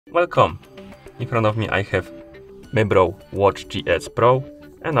Welcome! In front of me I have Mibro Watch GS Pro,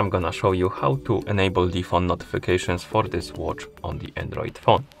 and I'm gonna show you how to enable the phone notifications for this watch on the Android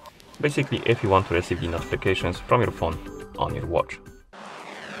phone. Basically, if you want to receive the notifications from your phone on your watch.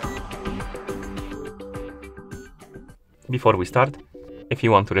 Before we start, if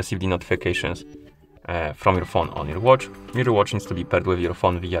you want to receive the notifications from your phone on your watch needs to be paired with your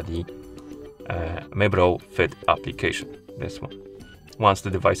phone via the Mibro Fit application, this one. Once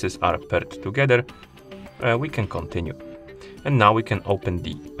the devices are paired together, we can continue. And now we can open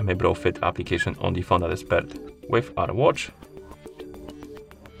the Mibro Fit application on the phone that is paired with our watch.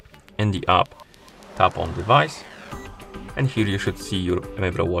 In the app, tap on device, and here you should see your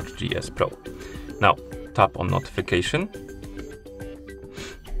Mibro Watch GS Pro. Now tap on notification,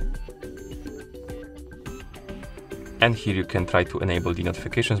 and here you can try to enable the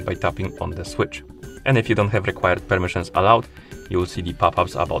notifications by tapping on the switch. And if you don't have required permissions allowed, you will see the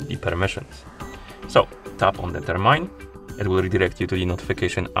pop-ups about the permissions. So tap on determine, it will redirect you to the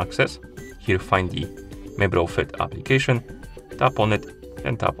notification access. Here find the Mibro Fit application, tap on it,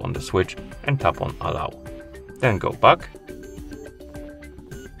 and tap on the switch, and tap on allow. Then go back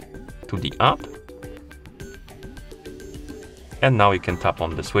to the app, and now you can tap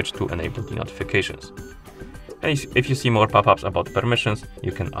on the switch to enable the notifications. And if you see more pop-ups about permissions,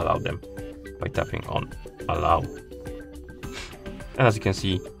 you can allow them by tapping on allow. And as you can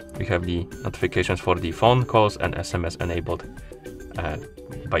see, we have the notifications for the phone calls and SMS enabled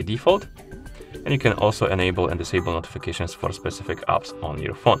by default. And you can also enable and disable notifications for specific apps on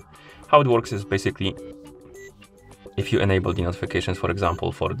your phone. How it works is basically, if you enable the notifications, for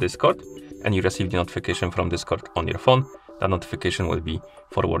example, for Discord, and you receive the notification from Discord on your phone, that notification will be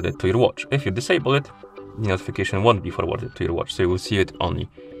forwarded to your watch. If you disable it, the notification won't be forwarded to your watch, so you will see it only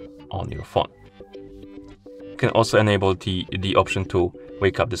on your phone. You can also enable the option to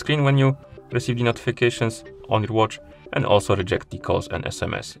wake up the screen when you receive the notifications on your watch, and also reject the calls and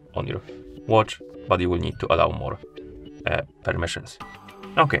SMS on your watch, but you will need to allow more permissions.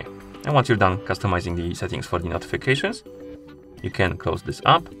 Okay, and once you're done customizing the settings for the notifications, you can close this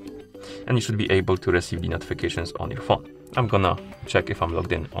app, and you should be able to receive the notifications on your phone. I'm gonna check if I'm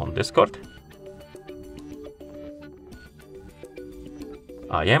logged in on Discord.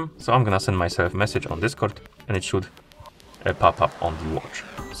 I am, so I'm gonna send myself a message on Discord, and it should pop up on the watch.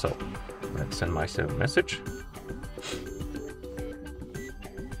 So let's send myself a message.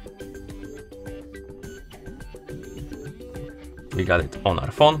 We got it on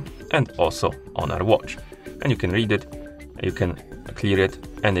our phone and also on our watch, and you can read it, you can clear it,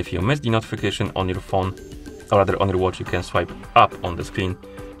 and if you miss the notification on your phone, or rather on your watch, you can swipe up on the screen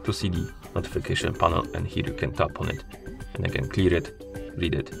to see the notification panel, and here you can tap on it and again clear it,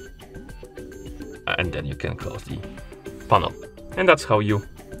 read it, and then you can close the panel. And that's how you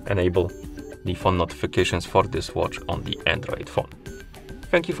enable the phone notifications for this watch on the Android phone.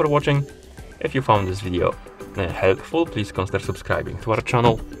 Thank you for watching. If you found this video helpful, please consider subscribing to our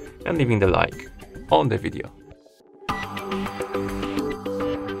channel and leaving the like on the video.